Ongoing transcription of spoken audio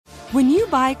When you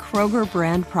buy Kroger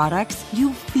brand products,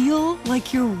 you feel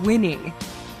like you're winning.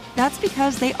 That's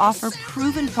because they offer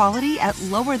proven quality at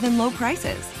lower than low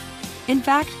prices. In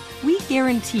fact, we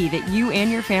guarantee that you and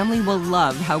your family will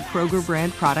love how Kroger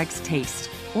brand products taste,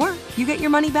 or you get your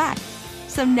money back.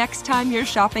 So next time you're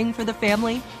shopping for the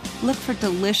family, look for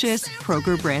delicious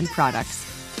Kroger brand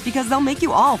products, because they'll make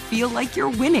you all feel like you're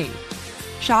winning.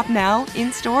 Shop now,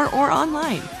 in-store, or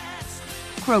online.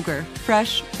 Kroger,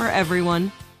 fresh for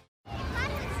everyone.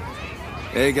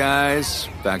 Hey guys,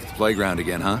 back at the playground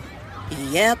again, huh?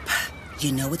 Yep.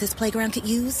 You know what this playground could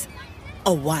use?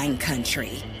 A wine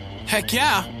country. Heck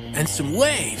yeah, and some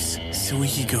waves so we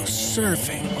could go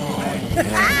surfing. Oh,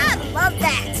 yeah. Love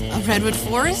that. A redwood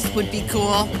forest would be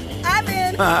cool. I'm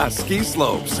in. Ski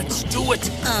slopes. Let's do it.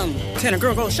 Can a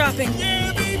girl go shopping?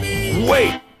 Yeah, baby.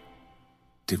 Wait!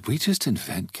 Did we just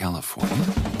invent California?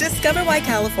 Discover why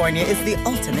California is the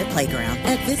ultimate playground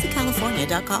at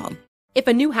visitcalifornia.com. If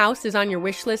a new house is on your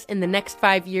wish list in the next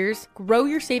 5 years, grow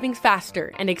your savings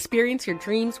faster and experience your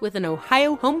dreams with an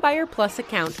Ohio Homebuyer Plus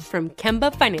account from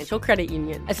Kemba Financial Credit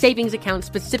Union. A savings account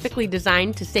specifically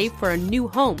designed to save for a new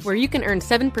home, where you can earn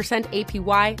 7%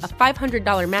 APY, a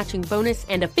 $500 matching bonus,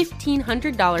 and a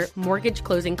 $1,500 mortgage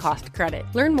closing cost credit.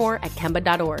 Learn more at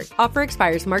Kemba.org. Offer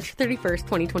expires March 31st,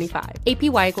 2025.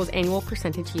 APY equals annual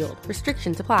percentage yield.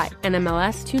 Restrictions apply.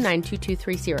 NMLS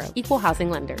 292230. Equal housing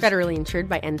lender. Federally insured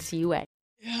by NCUA.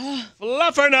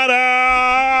 Fluffernutter!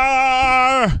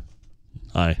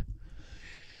 Hi.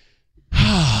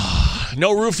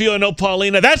 No Rufio, no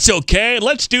Paulina. That's okay.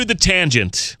 Let's do the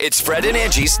tangent. It's Fred and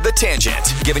Angie's The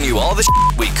Tangent, giving you all the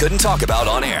shit we couldn't talk about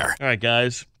on air. All right,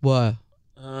 guys. What?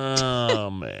 Oh,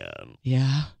 man.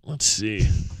 Yeah. Let's see.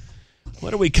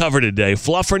 What do we cover today?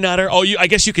 Fluffernutter? Oh, I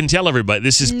guess you can tell everybody.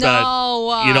 This is...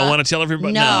 No. You don't want to tell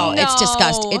everybody? No, it's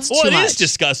disgusting. It's too much. It is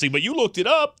disgusting, but you looked it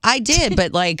up. I did,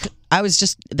 but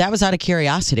that was out of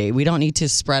curiosity. We don't need to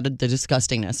spread the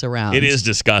disgustingness around. It is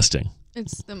disgusting.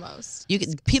 It's the most.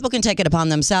 People can take it upon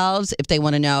themselves if they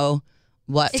want to know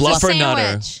what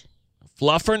Fluffernutter.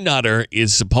 Fluffernutter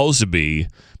is supposed to be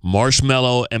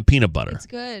marshmallow and peanut butter. It's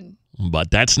good.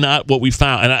 But that's not what we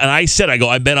found. And I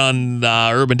bet on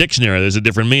Urban Dictionary there's a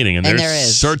different meaning. And there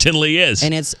is. Certainly is.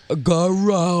 And it's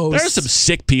gross. There are some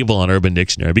sick people on Urban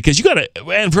Dictionary because you got to,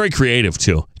 and very creative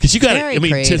too. Because you got to,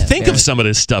 to think of some of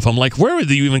this stuff, I'm like, where would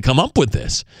you even come up with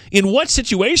this? In what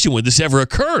situation would this ever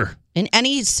occur? In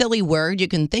any silly word you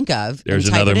can think of, there's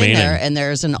and type another it in meaning. There, and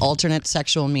there's an alternate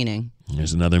sexual meaning.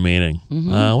 There's another meaning.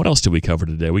 Mm-hmm. What else did we cover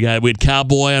today? We had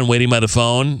Cowboy on Waiting by the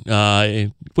Phone,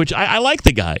 which I like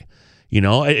the guy. You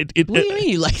know, what do you mean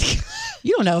you like?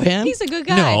 You don't know him. He's a good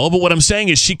guy. No, but what I'm saying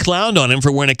is she clowned on him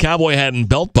for wearing a cowboy hat and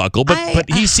belt buckle, but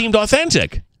he seemed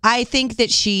authentic. I think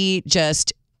that she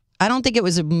just. I don't think it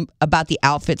was about the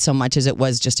outfit so much as it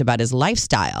was just about his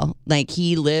lifestyle. Like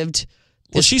he lived.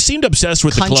 Well, she seemed obsessed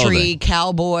with the clothing. Country,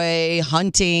 cowboy,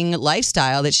 hunting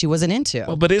lifestyle that she wasn't into.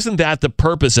 Well, but isn't that the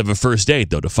purpose of a first date,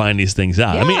 though, to find these things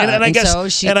out? Yeah, I mean, and I guess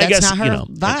that's not her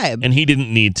vibe. And he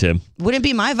didn't need to. Wouldn't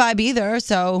be my vibe either.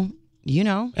 So.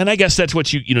 And I guess that's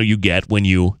what you get when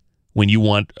you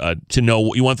want to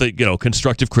know, you want the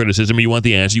constructive criticism, or you want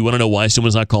the answer, you want to know why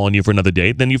someone's not calling you for another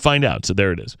date, then you find out. So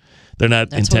there it is. They're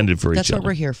not intended for each other. That's what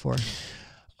we're here for.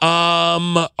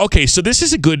 Okay, so this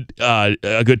is a good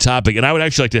topic, and I would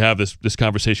actually like to have this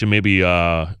conversation maybe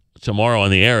tomorrow on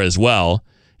the air as well,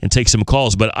 and take some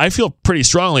calls. But I feel pretty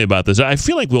strongly about this. I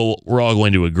feel like we're all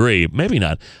going to agree. Maybe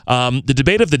not. The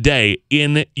debate of the day,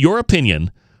 in your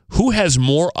opinion. Who has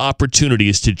more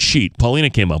opportunities to cheat? Paulina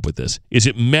came up with this. Is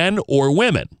it men or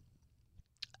women?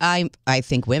 I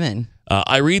think women.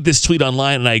 I read this tweet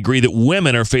online, and I agree that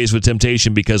women are faced with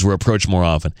temptation because we're approached more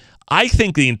often. I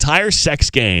think the entire sex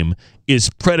game is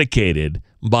predicated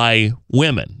by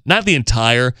women. Not the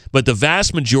entire, but the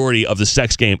vast majority of the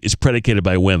sex game is predicated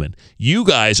by women. You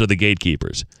guys are the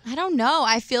gatekeepers. I don't know.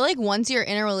 I feel like once you're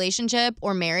in a relationship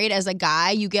or married as a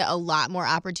guy, you get a lot more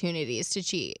opportunities to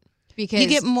cheat. Because you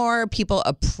get more people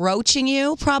approaching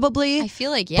you, probably. I feel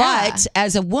like, yeah. But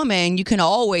as a woman, you can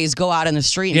always go out in the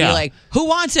street and be like, who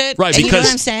wants it? Right, because, you know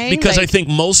what I'm saying? Because I think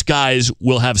most guys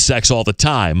will have sex all the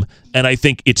time, and I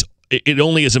think it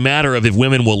only is a matter of if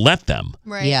women will let them.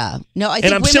 Right. Yeah. No, I think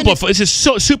and I'm simplifying. It's just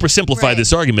so super simplified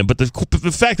this argument, but the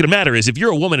fact of the matter is, if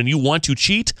you're a woman and you want to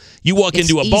cheat, you walk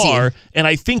into a bar, and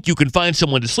I think you can find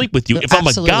someone to sleep with you. If I'm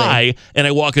a guy and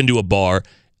I walk into a bar,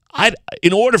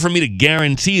 in order for me to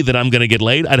guarantee that I'm going to get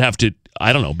laid, I'd have to,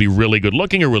 I don't know, be really good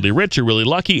looking or really rich or really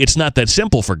lucky. It's not that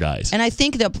simple for guys. And I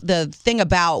think the thing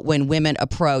about when women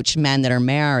approach men that are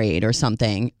married or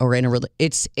something, or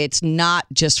it's not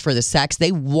just for the sex.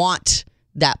 They want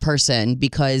that person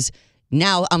because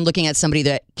now I'm looking at somebody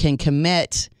that can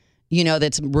commit,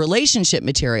 that's relationship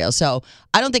material. So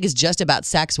I don't think it's just about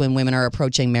sex when women are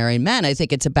approaching married men. I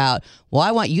think it's about, well,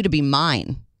 I want you to be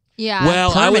mine. Yeah.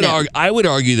 Well, I would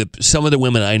argue that some of the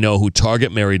women I know who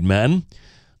target married men,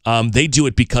 they do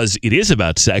it because it is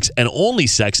about sex and only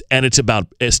sex, and it's about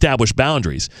established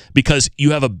boundaries. Because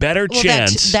you have a better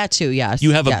chance. That too, yes.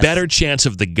 You have a better chance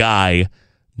of the guy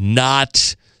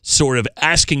not sort of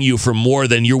asking you for more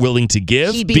than you're willing to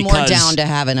give. He'd be more down to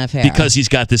have an affair. Because he's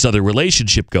got this other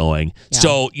relationship going. Yeah.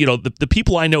 So, the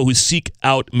people I know who seek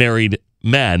out married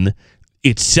men,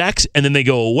 it's sex and then they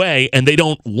go away and they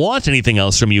don't want anything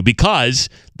else from you because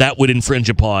that would infringe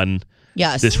upon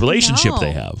this relationship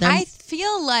they have. I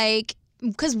feel like,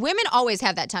 because women always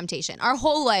have that temptation. Our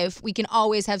whole life, we can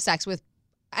always have sex with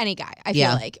any guy, I feel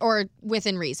like, or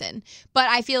within reason. But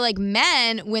I feel like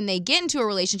men, when they get into a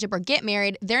relationship or get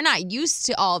married, they're not used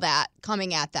to all that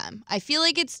coming at them. I feel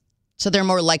like it's... So they're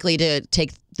more likely to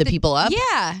take the people up?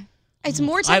 Yeah. It's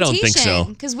more temptation. I don't think so.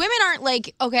 Because women aren't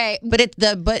like, okay... But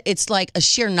it's like a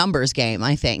sheer numbers game,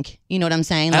 I think. You know what I'm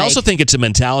saying? I also think it's a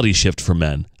mentality shift for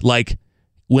men. Like,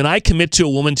 when I commit to a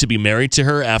woman to be married to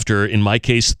her after, in my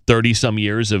case, 30-some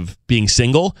years of being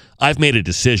single, I've made a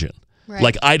decision. Right.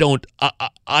 Like,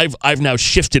 I've now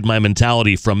shifted my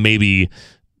mentality from maybe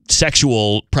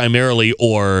sexual primarily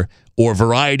or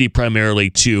variety primarily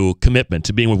to commitment,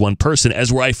 to being with one person,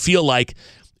 as where I feel like,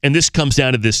 and this comes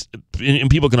down to this, and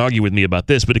people can argue with me about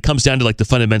this, but it comes down to like the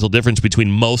fundamental difference between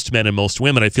most men and most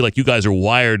women. I feel like you guys are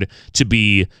wired to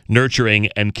be nurturing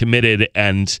and committed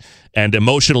and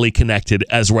emotionally connected,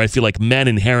 as where I feel like men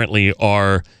inherently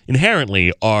are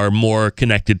more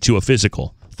connected to a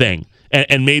physical thing.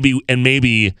 And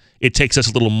maybe it takes us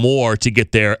a little more to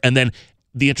get there. And then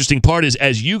the interesting part is,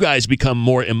 as you guys become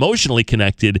more emotionally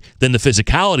connected, then the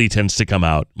physicality tends to come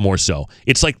out more so.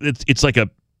 It's like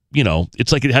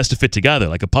it has to fit together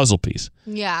like a puzzle piece.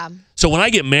 Yeah. So when I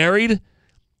get married,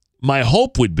 my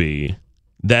hope would be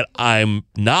that I'm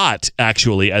not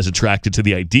actually as attracted to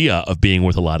the idea of being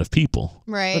with a lot of people.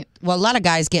 Right. Well, a lot of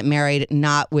guys get married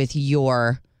not with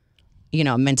your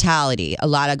mentality. A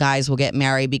lot of guys will get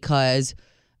married because,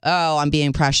 oh, I'm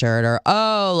being pressured, or,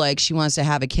 oh, like she wants to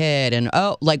have a kid, and,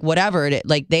 oh, like whatever it is.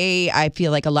 Like I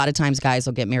feel like a lot of times guys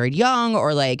will get married young,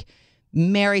 or like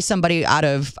marry somebody out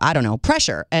of, I don't know,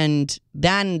 pressure. And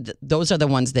then those are the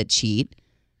ones that cheat.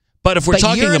 But if we're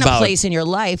talking you're in about a place in your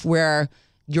life where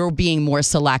you're being more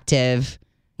selective.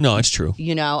 No, it's true.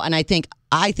 And I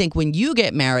think when you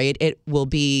get married, it will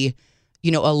be,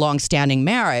 a long-standing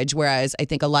marriage, whereas I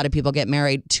think a lot of people get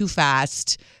married too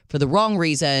fast for the wrong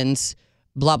reasons,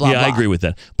 blah, blah, blah. Yeah, I agree with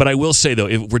that. But I will say, though,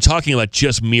 if we're talking about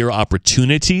just mere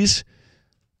opportunities,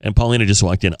 and Paulina just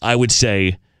walked in, I would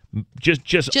say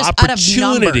just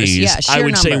opportunities. Yeah, I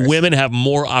would say women have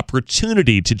more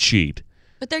opportunity to cheat.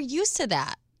 But they're used to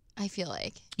that, I feel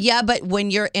like. Yeah, but when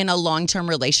you're in a long-term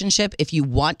relationship, if you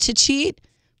want to cheat...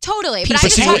 Totally, but I'm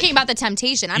just talking about the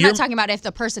temptation. I'm not talking about if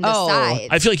the person decides.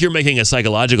 I feel like you're making a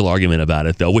psychological argument about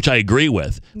it, though, which I agree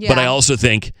with. Yeah. But I also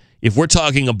think if we're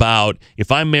talking about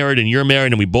if I'm married and you're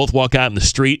married and we both walk out in the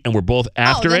street and we're both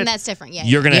after then that's different. Yeah,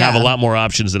 you're going to have a lot more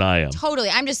options than I am. Totally.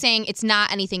 I'm just saying it's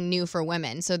not anything new for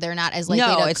women, so they're not as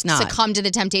likely to succumb to the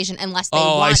temptation unless they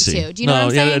want to. Do you know what I'm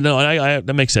saying? No,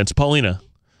 that makes sense. Paulina,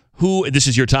 this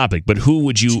is your topic, but who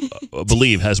would you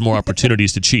believe has more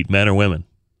opportunities to cheat, men or women?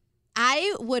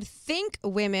 I would think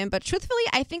women, but truthfully,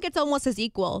 I think it's almost as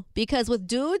equal, because with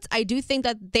dudes, I do think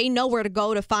that they know where to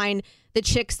go to find the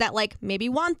chicks that like maybe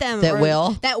want them. That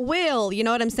will, you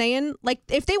know what I'm saying? Like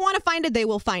if they want to find it, they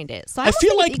will find it. So I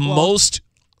feel like most...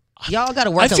 Y'all got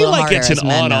to work a little harder. I feel like it's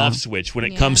an on-off switch when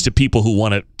it comes to people who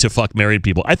want to fuck married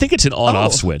people. I think it's an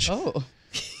on-off switch. Oh.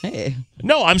 Hey.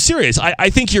 No, I'm serious. I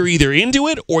think you're either into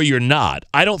it or you're not.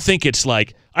 I don't think it's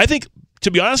like... To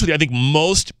be honest with you, I think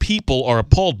most people are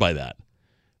appalled by that.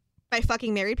 By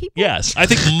fucking married people? Yes. I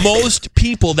think most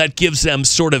people, that gives them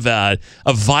sort of a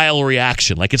vile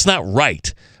reaction. Like, it's not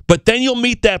right. But then you'll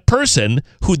meet that person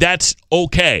who that's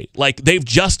okay. Like, they've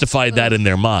justified that in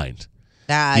their mind.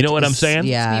 You know what I'm saying?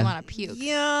 Yeah. Makes me want to puke.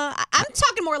 Yeah. I'm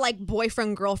talking more like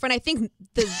boyfriend, girlfriend. I think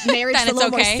the marriage is a little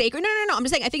more sacred. No. I'm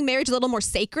just saying, I think marriage is a little more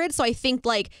sacred. So I think,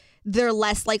 like, they're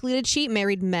less likely to cheat,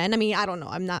 married men. I mean, I don't know.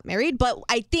 I'm not married, but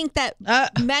I think that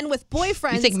men with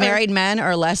boyfriends... You think married men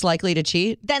are less likely to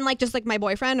cheat? Than, like, just like my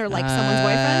boyfriend or, like, someone's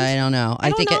boyfriend? I don't know.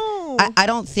 I I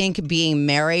don't think being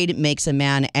married makes a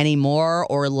man any more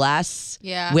or less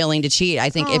willing to cheat. I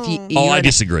think if you I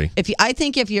disagree. I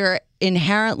think if you're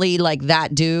inherently like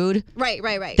that dude,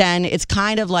 right, then it's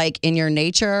kind of like in your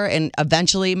nature and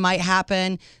eventually might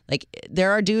happen. Like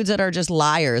there are dudes that are just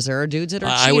liars. There are dudes that are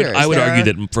cheaters. I would argue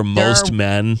that for most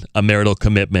men, a marital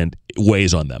commitment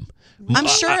weighs on them. I'm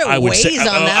sure it weighs on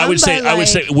them. I would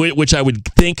say, which I would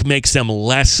think makes them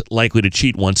less likely to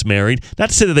cheat once married. Not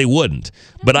to say that they wouldn't,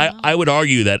 but I would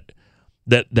argue that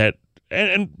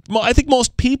I think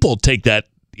most people take that.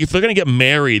 If they're going to get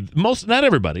married, not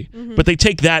everybody, but they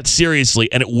take that seriously,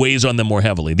 and it weighs on them more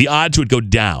heavily. The odds would go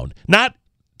down, not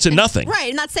to nothing. Right,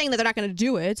 I'm not saying that they're not going to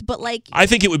do it, but like... I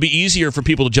think it would be easier for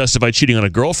people to justify cheating on a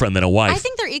girlfriend than a wife. I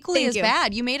think they're equally as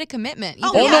bad. You made a commitment.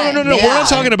 No. We're not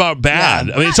talking about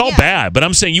bad. I mean, it's all bad, but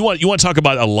I'm saying you want to talk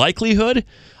about a likelihood?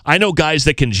 I know guys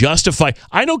that can justify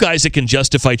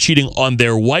cheating on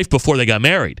their wife before they got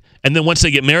married. And then once they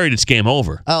get married, it's game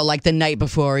over. Oh, like the night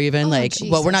before even?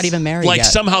 Well, we're not even married yet. Like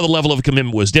somehow the level of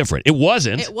commitment was different. It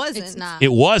wasn't. It's not.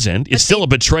 It wasn't. It's still a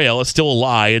betrayal. It's still a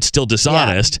lie. It's still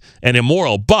dishonest and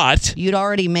immoral. But you'd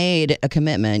already made a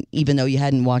commitment even though you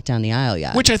hadn't walked down the aisle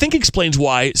yet. Which I think explains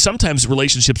why sometimes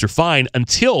relationships are fine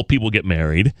until people get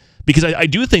married. Because I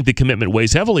do think the commitment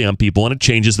weighs heavily on people and it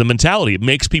changes the mentality. It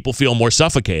makes people feel more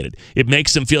suffocated. It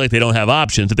makes them feel like they don't have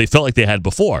options that they felt like they had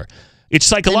before. It's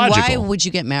psychological. Then why would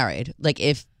you get married?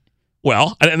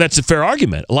 Well, and that's a fair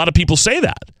argument. A lot of people say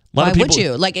that. Why would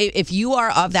you? Like if you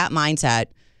are of that mindset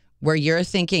where you're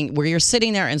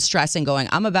sitting there and stressing going,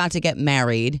 I'm about to get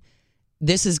married.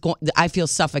 I feel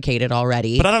suffocated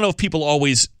already. But I don't know if people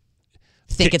always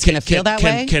think it's going to feel that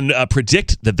way? Can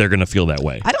predict that they're going to feel that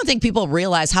way. I don't think people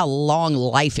realize how long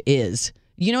life is.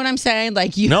 You know what I'm saying?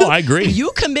 No, I agree.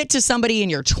 You commit to somebody in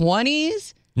your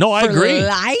 20s? No, I agree.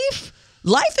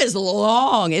 Life is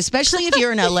long, especially if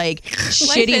you're in a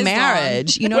shitty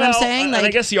marriage. You know what I'm saying? I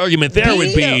guess the argument there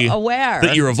would be aware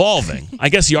that you're evolving. I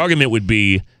guess the argument would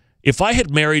be if I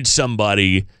had married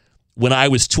somebody when I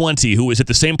was 20 who was at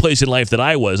the same place in life that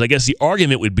I was, I guess the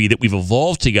argument would be that we've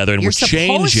evolved together and we're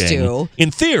changing.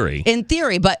 In theory. In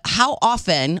theory, but how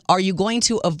often are you going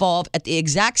to evolve at the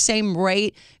exact same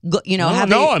rate?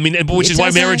 Which is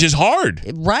why marriage is hard.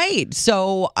 Right.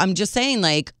 So I'm just saying,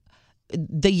 I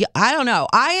don't know.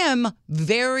 I am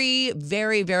very,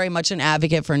 very, very much an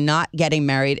advocate for not getting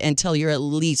married until you're at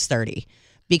least 30.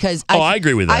 Because I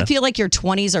agree with that. I feel like your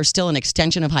 20s are still an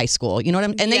extension of high school. You know what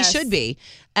I'm saying? And they should be.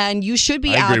 And you should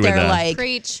be out there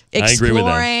Preach.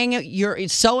 Exploring, you're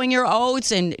sowing your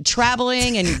oats and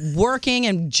traveling and working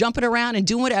and jumping around and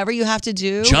doing whatever you have to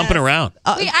do. Jumping around.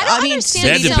 Wait, I don't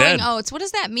understand sowing oats. What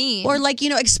does that mean? Or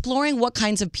exploring what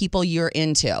kinds of people you're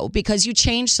into because you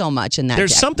change so much in that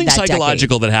There's something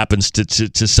psychological that happens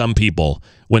to some people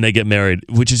when they get married,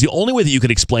 which is the only way that you can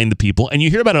explain to people. And you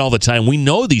hear about it all the time. We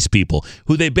know these people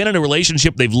who they've been in a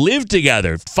relationship. They've lived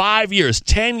together 5 years,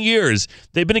 10 years.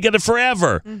 They've been together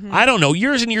forever. Mm-hmm. I don't know,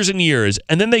 years and years and years.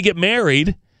 And then they get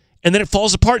married, and then it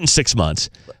falls apart in 6 months.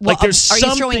 Well, are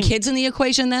you throwing kids in the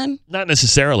equation then? Not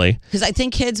necessarily. Because I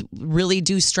think kids really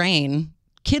do strain.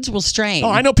 Kids will strain. Oh,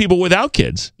 I know people without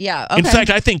kids. Yeah. Okay. In fact,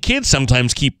 I think kids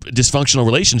sometimes keep dysfunctional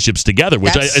relationships together,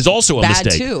 which is also a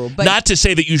mistake. Too, but not to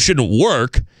say that you shouldn't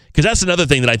work, because that's another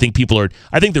thing that I think people are.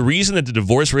 I think the reason that the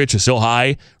divorce rates are so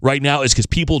high right now is because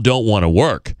people don't want to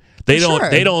work. They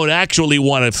don't actually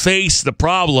want to face the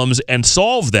problems and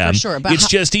solve them. For sure, but it's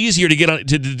just easier to get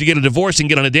a divorce and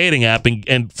get on a dating app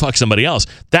and fuck somebody else.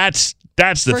 That's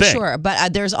the thing. For sure,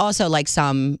 but there's also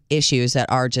some issues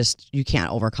that are just you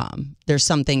can't overcome. There's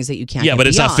some things that you can't. Yeah, but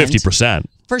it's not 50%.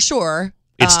 For sure,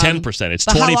 it's 10%. It's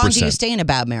 20%. But how long do you stay in a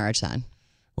bad marriage then?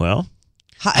 Well,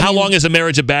 how long is a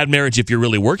marriage a bad marriage if you're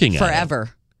really working at it? Forever.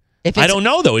 I don't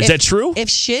know though. Is that true? If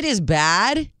shit is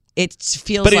bad, it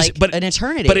feels like an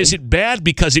eternity. But is it bad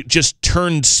because it just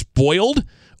turned spoiled?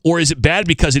 Or is it bad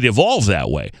because it evolved that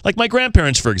way? Like my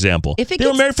grandparents, for example. They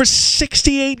were married for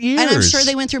 68 years. And I'm sure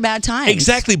they went through bad times.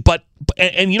 Exactly. But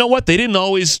you know what? They didn't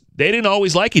always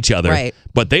like each other. Right.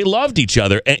 But they loved each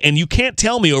other. And you can't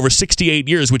tell me over 68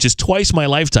 years, which is twice my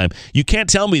lifetime, you can't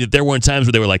tell me that there weren't times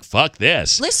where they were like, fuck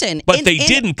this. Listen. But they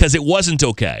didn't because it wasn't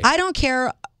okay. I don't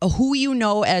care who you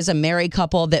know as a married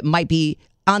couple that might be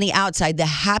on the outside the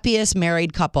happiest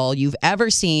married couple you've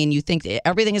ever seen. You think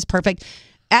everything is perfect.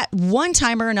 At one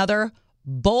time or another,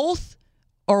 both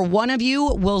or one of you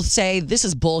will say, this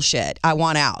is bullshit. I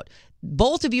want out.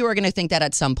 Both of you are going to think that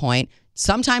at some point.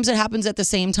 Sometimes it happens at the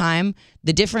same time.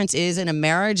 The difference is in a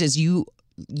marriage is you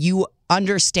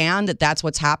understand that that's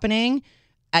what's happening.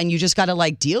 and you just got to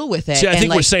like deal with it. See, I and, think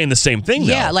like, we're saying the same thing,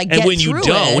 though. Yeah, like and get when you through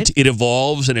don't, it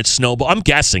evolves and it snowballs. I'm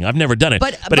guessing. I've never done it,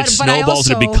 but it snowballs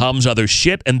and it becomes other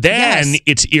shit, and then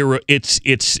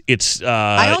it's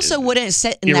I also wouldn't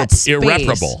sit in that space.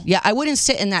 Irreparable. Yeah, I wouldn't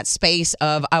sit in that space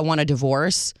of I want a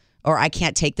divorce or I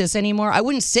can't take this anymore. I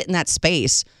wouldn't sit in that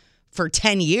space for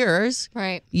 10 years.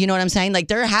 Right. You know what I'm saying? Like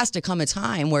there has to come a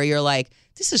time where you're like,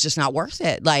 this is just not worth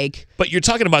it. Like, but you're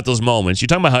talking about those moments. You're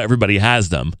talking about how everybody has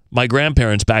them. My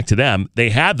grandparents, back to them, they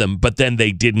had them, but then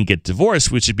they didn't get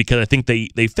divorced, which is because I think they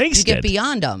faced you get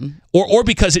beyond them, or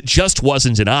because it just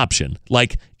wasn't an option.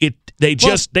 Like they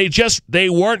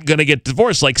weren't going to get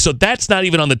divorced. Like, so that's not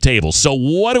even on the table. So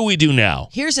what do we do now?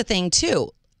 Here's the thing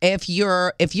too. If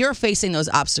you're facing those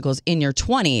obstacles in your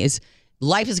 20s,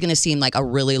 life is going to seem like a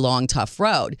really long, tough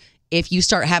road. If you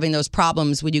start having those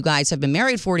problems when you guys have been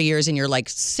married 40 years and you're like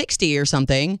 60 or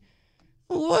something,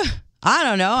 I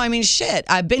don't know. I mean, shit,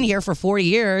 I've been here for 40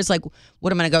 years. Like,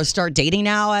 what am I going to go start dating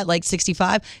now at like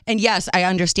 65? And yes, I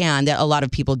understand that a lot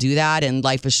of people do that and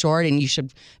life is short and you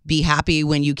should be happy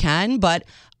when you can. But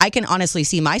I can honestly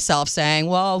see myself saying,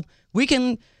 well, we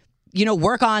can,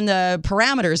 work on the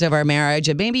parameters of our marriage.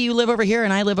 And maybe you live over here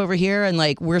and I live over here. And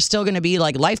like, we're still going to be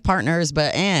like life partners,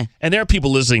 but And there are people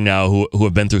listening now who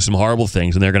have been through some horrible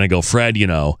things and they're going to go, Fred,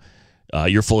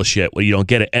 you're full of shit. Well, you don't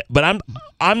get it. But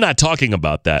I'm not talking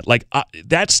about that. Like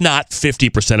that's not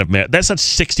 50% of that's not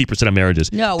 60% of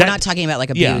marriages. No, we're not talking about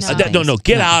like abuse. Yeah, no.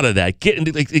 Get out of that.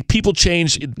 Get like people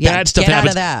change. Bad stuff get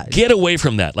happens. Out of that. Get away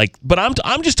from that. Like, but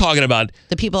I'm just talking about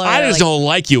the people. I just don't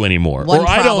like you anymore. One or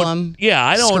problem.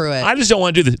 I don't. Screw it. I just don't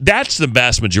want to do this. That's the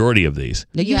vast majority of these.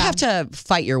 Now, you have to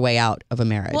fight your way out of a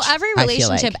marriage. Well, every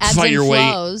relationship ebbs fight your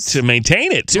and flows. way to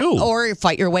maintain it too, or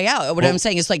fight your way out. What I'm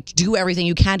saying is like do everything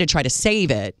you can to try to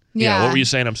save it. Yeah. What were you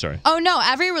saying? I'm sorry. Oh, no.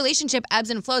 Every relationship ebbs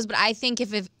and flows. But I think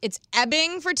if it's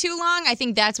ebbing for too long, I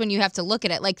think that's when you have to look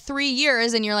at it. Like 3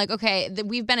 years and you're like, okay,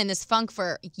 we've been in this funk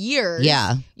for years.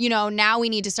 Yeah. Now we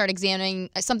need to start examining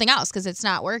something else because it's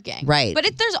not working. Right. But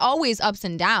there's always ups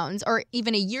and downs or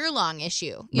even a year-long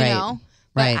issue, you know?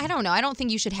 But right. I don't know. I don't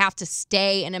think you should have to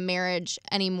stay in a marriage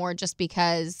anymore just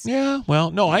because. Yeah.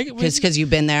 Well, no. Because you've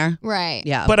been there. Right.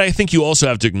 Yeah. But I think you also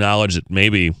have to acknowledge that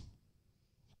maybe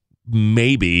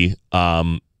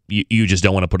you just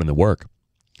don't want to put in the work.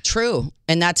 True.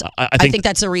 And that's I think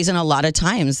that's the reason a lot of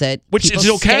times that people is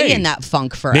okay. stay in that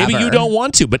funk forever. Maybe you don't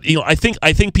want to, but I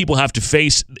think people have to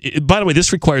face. By the way,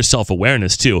 this requires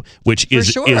self-awareness too, which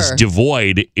is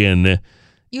devoid in.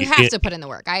 You have to put in the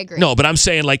work. I agree. No, but I'm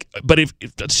saying but if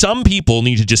some people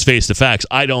need to just face the facts.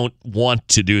 I don't want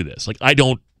to do this. Like I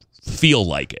don't feel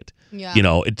like it. Yeah.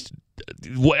 It's.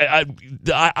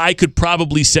 I could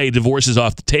probably say divorce is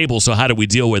off the table, so how do we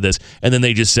deal with this? And then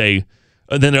they just say,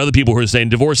 and then there are other people who are saying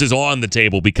divorce is on the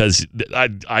table because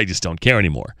I just don't care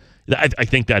anymore. I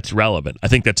think that's relevant. I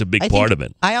think that's a big part of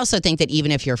it. I also think that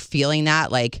even if you're feeling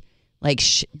that,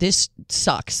 this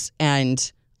sucks,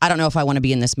 and I don't know if I want to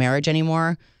be in this marriage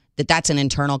anymore, that's an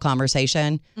internal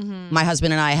conversation. Mm-hmm. My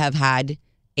husband and I have had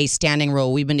a standing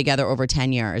rule. We've been together over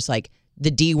 10 years. Like,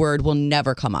 the D word will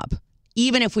never come up.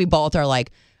 Even if we both are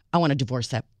like, I want to divorce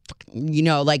that,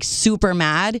 super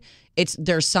mad.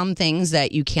 There's some things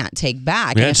that you can't take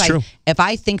back. Yeah, and it's true. If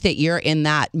I think that you're in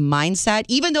that mindset,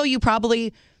 even though you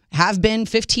probably have been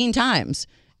 15 times,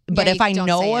 but if I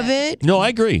know of it, no, I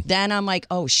agree. Then I'm like,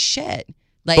 oh shit.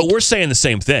 But we're saying the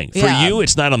same thing. For you,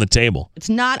 it's not on the table. It's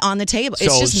not on the table.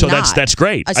 It's just not. that's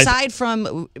great. Aside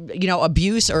from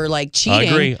abuse or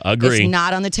cheating, agree. It's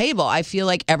not on the table. I feel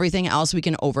like everything else we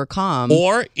can overcome.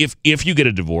 Or if you get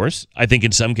a divorce, I think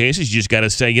in some cases you just got to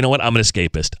say, you know what, I'm an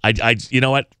escapist. You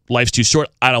know what, life's too short.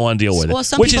 I don't want to deal with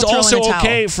it. Which is also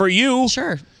okay for you.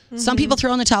 Sure. Mm-hmm. Some people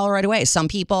throw in the towel right away. Some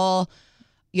people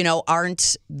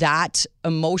aren't that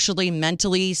emotionally,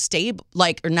 mentally stable,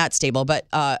 or not stable, but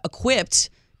equipped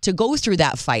to go through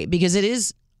that fight because it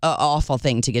is an awful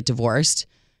thing to get divorced.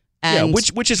 And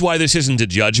which is why this isn't a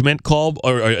judgment call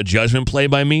or a judgment play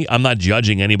by me. I'm not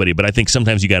judging anybody, but I think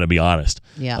sometimes you got to be honest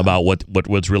about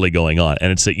what's really going on,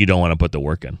 and it's that you don't want to put the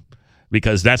work in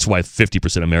because that's why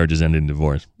 50% of marriages end in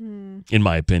divorce, in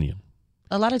my opinion.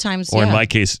 A lot of times, or in my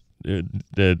case,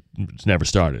 it's never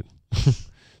started.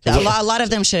 A lot of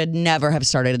them should never have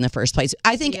started in the first place.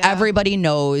 I think everybody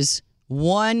knows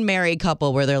one married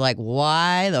couple where they're like,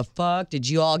 why the fuck did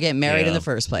you all get married in the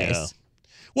first place? Yeah.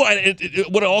 Well,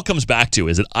 what it all comes back to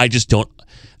is that I just don't,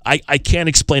 I can't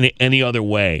explain it any other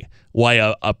way why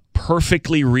a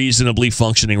perfectly reasonably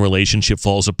functioning relationship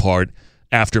falls apart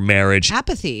after marriage.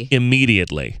 Apathy.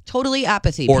 Immediately. Totally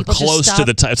apathy. Or People close to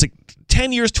the time. It's like,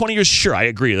 10 years, 20 years, sure, I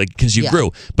agree, like, because you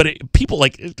grew. But people,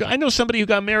 like, I know somebody who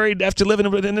got married after living,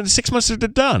 and in 6 months they're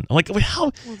done. I'm like,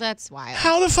 how? Well, that's wild.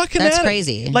 How the fuck can That's that?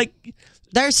 crazy. Like,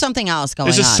 there's something else going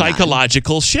on. There's a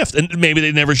psychological shift. And maybe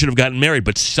they never should have gotten married,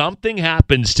 but something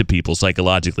happens to people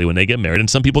psychologically when they get married, and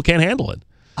some people can't handle it.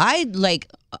 I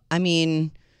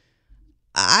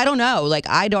don't know. Like,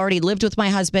 I'd already lived with my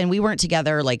husband. We weren't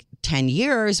together like 10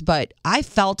 years, but I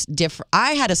felt different.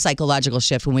 I had a psychological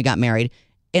shift when we got married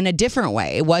in a different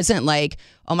way. It wasn't like,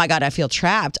 oh my God, I feel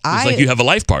trapped. It's like you have a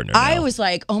life partner now. I was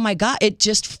like, oh my God, it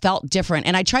just felt different.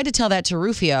 And I tried to tell that to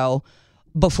Rufio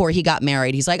before he got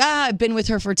married. He's like, I've been with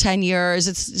her for 10 years.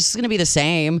 It's just going to be the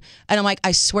same. And I'm like,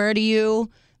 I swear to you,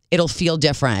 it'll feel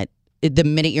different the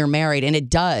minute you're married. And it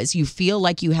does. You feel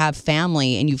like you have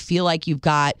family, and you feel like you've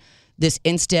got this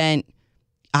instant,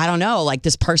 I don't know, like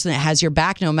this person that has your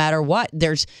back no matter what.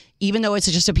 There's, even though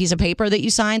it's just a piece of paper that you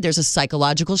signed, there's a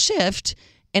psychological shift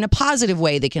in a positive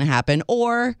way that can happen,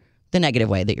 or the negative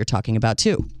way that you're talking about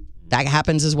too. That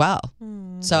happens as well.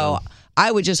 So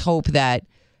I would just hope that,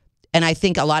 and I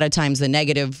think a lot of times the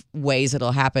negative ways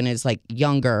it'll happen is like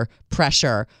younger,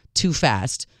 pressure, too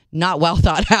fast, not well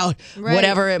thought out,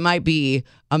 whatever it might be.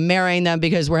 I'm marrying them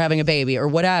because we're having a baby or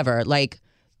whatever. Like,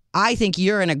 I think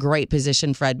you're in a great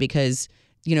position, Fred, because,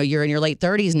 you know, you're in your late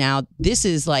 30s now. This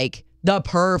is like the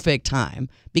perfect time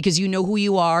because you know who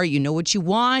you are. You know what you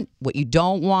want, what you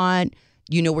don't want.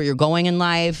 You know where you're going in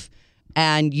life.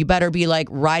 And you better be like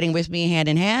riding with me hand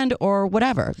in hand or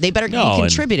whatever. They better be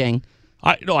contributing.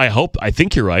 I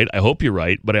think you're right. I hope you're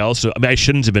right. But I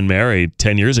shouldn't have been married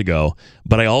 10 years ago.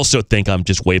 But I also think I'm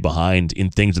just way behind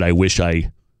in things that I wish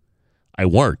I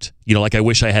weren't. You know, like I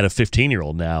wish I had a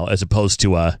 15-year-old now, as opposed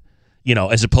to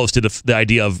the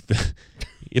idea of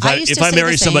if I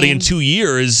marry somebody in 2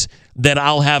 years, then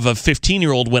I'll have a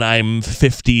 15-year-old when I'm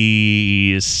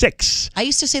 56. I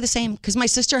used to say the same because my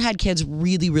sister had kids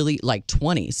really, really like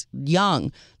 20s,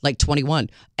 young, like 21.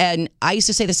 And I used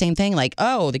to say the same thing, like,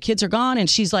 oh, the kids are gone and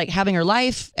she's like having her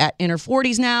life in her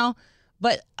 40s now.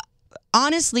 But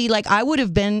honestly, like, I would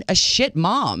have been a shit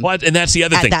mom. Well, and that's the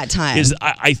other thing. At that time. Is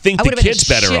I think the kid's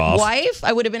better off. I would have been a shit wife.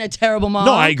 I would have been a terrible mom.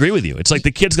 No, I agree with you. It's like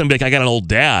the kid's going to be like, I got an old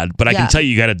dad, but I can tell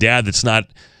you got a dad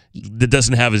that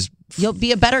doesn't have his... You'll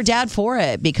be a better dad for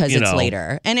it because it's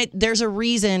later. And there's a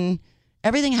reason.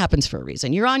 Everything happens for a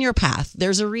reason. You're on your path.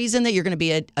 There's a reason that you're going to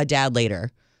be a dad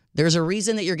later. There's a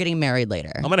reason that you're getting married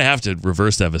later. I'm going to have to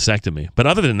reverse that vasectomy. But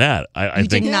other than that, I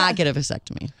think... You did not get a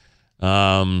vasectomy.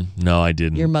 No, I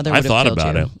didn't. Your mother. I thought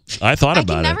about it. I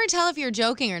can never tell if you're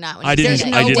joking or not. When I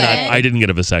didn't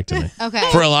get a vasectomy.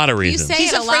 Okay. For a lot of reasons.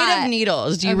 He's afraid of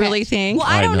needles. Do you really think? Well,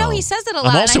 I don't know. He says it a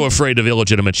lot. I'm also afraid of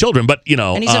illegitimate children, but you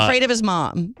know. And he's afraid of his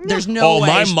mom. There's no way.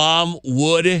 My mom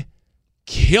would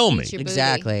kill me.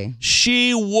 Exactly.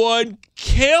 She would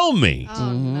kill me.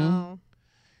 Oh no.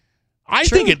 I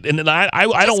think it, and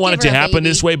I don't want it to happen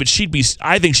this way, but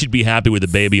I think she'd be happy with a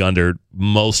baby under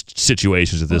most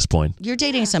situations at this point. You're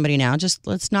dating somebody now. Just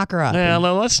let's knock her up. Yeah,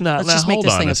 let's just make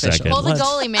this thing official. Second. Pull the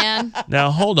goalie, man. Now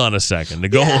hold on a second.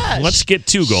 Let's get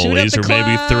 2 goalies or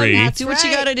maybe 3. Do what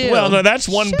you got to do. Well, no, that's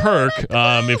one perk.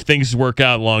 If things work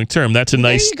out long term, that's a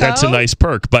nice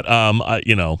perk. But come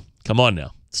on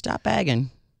now. Stop bagging.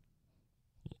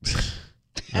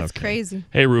 That's crazy.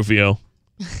 Hey, Rufio.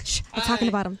 We're talking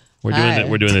about him.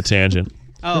 We're doing the tangent.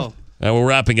 Oh. We're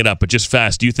wrapping it up, but just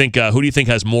fast. Do you think who do you think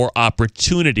has more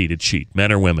opportunity to cheat,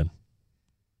 men or women?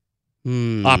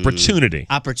 Opportunity.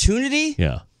 Opportunity?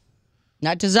 Yeah.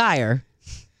 Not desire.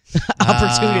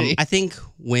 Opportunity. I think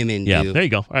women do. Yeah, there you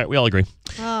go. All right, we all agree.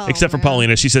 Except for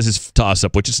Paulina. She says it's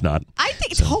toss-up, which it's not. I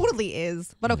think it totally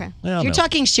is, but okay. Well, You're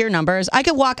talking sheer numbers. I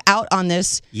could walk out on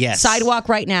this sidewalk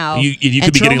right now. You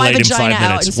could be getting laid in 5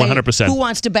 minutes. 100%. Who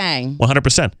wants to bang?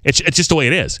 100%. It's just the way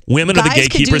it is. Women are the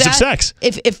gatekeepers of sex.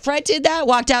 If Fred did that,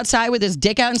 walked outside with his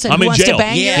dick out and said, "Who wants to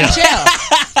bang?" Yeah. You're in jail.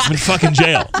 I'm in fucking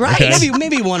jail. Right. Okay?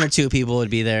 Maybe 1 or 2 people would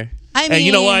be there. I mean, and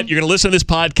you know what? You're going to listen to this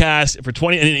podcast for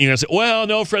 20, and you're going to say, well,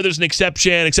 no, Fred, there's an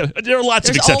exception. There are lots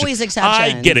of exceptions. There's always exceptions.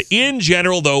 I get it. In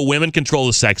general, though, women control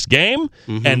the sex game,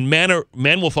 and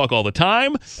men will fuck all the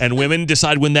time, and women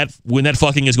decide when that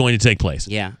fucking is going to take place.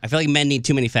 Yeah. I feel like men need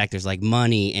too many factors, like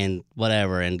money and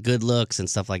whatever, and good looks and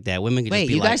stuff like that. Women can just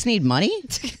be you guys need money?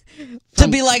 To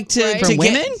be like to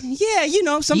women? Yeah,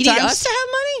 sometimes. You need us to have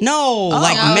money? No,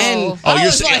 men. Oh,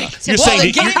 you're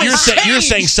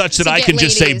saying such that I can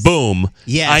just say boom.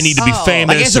 Yes. I need to be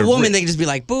famous. Like as a woman, they can just be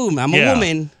like boom. I'm a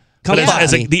woman. But as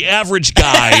the average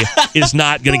guy is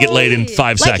not going to get laid in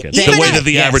 5 seconds. The way that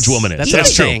the average woman is.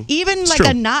 That's true. Even like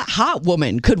a not hot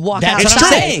woman could walk That's outside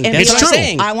what I'm saying. and That's be what like, I'm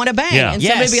saying. I want to bang. Yeah. And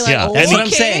somebody be like, Yeah. oh, And That's what I'm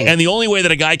saying. And the only way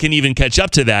that a guy can even catch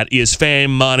up to that is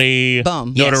fame, money,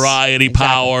 Boom. notoriety,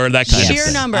 power, that kind of sheer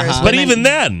thing. numbers. But even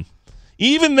then,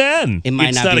 It might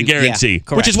it's not not be- a guarantee. yeah,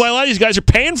 correct. Which is why a lot of these guys are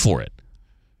paying for it.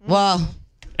 Well,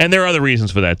 And there are other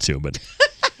reasons for that too. But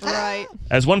Right.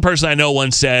 as one person I know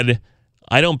once said,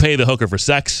 I don't pay the hooker for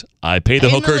sex. I pay the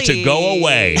hooker to go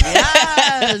away.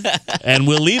 Yes. And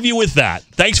we'll leave you with that.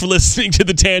 Thanks for listening to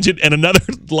The Tangent and another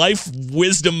life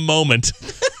wisdom moment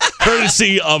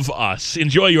courtesy of us.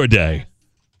 Enjoy your day.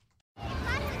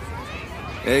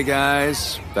 Hey,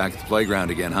 guys. Back at the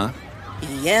playground again, huh?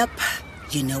 Yep.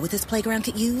 You know what this playground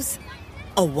could use?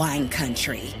 A wine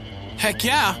country. Heck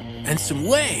yeah, and some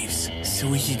waves so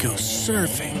we could go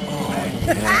surfing.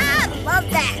 Love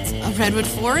that. A redwood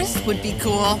forest would be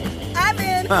cool. I'm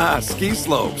in. Ski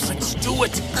slopes. Let's do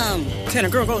it. Can a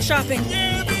girl go shopping?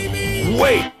 Yeah, baby.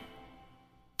 Wait!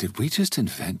 Did we just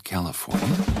invent California?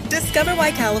 Discover why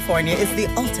California is the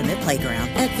ultimate playground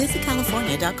at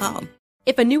visitcalifornia.com.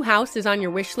 If a new house is on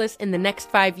your wish list in the next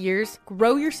 5 years,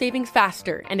 grow your savings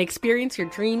faster and experience your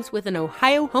dreams with an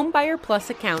Ohio Homebuyer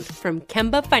Plus account from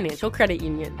Kemba Financial Credit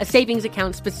Union. A savings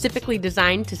account specifically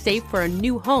designed to save for a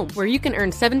new home where you can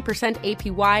earn 7%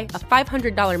 APY,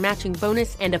 a $500 matching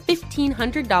bonus, and a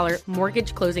 $1,500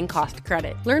 mortgage closing cost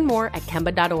credit. Learn more at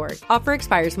Kemba.org. Offer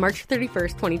expires March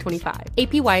 31st, 2025.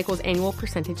 APY equals annual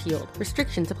percentage yield.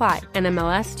 Restrictions apply.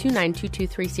 NMLS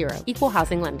 292230. Equal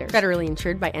housing lender. Federally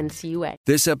insured by NCUA.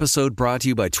 This episode brought to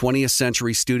you by 20th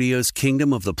Century Studios'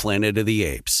 Kingdom of the Planet of the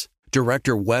Apes.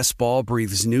 Director Wes Ball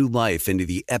breathes new life into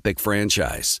the epic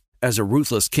franchise. As a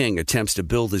ruthless king attempts to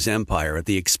build his empire at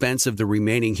the expense of the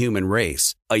remaining human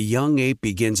race, a young ape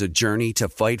begins a journey to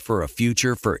fight for a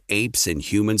future for apes and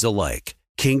humans alike.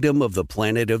 Kingdom of the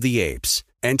Planet of the Apes.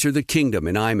 Enter the kingdom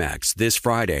in IMAX this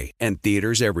Friday and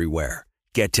theaters everywhere.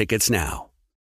 Get tickets now.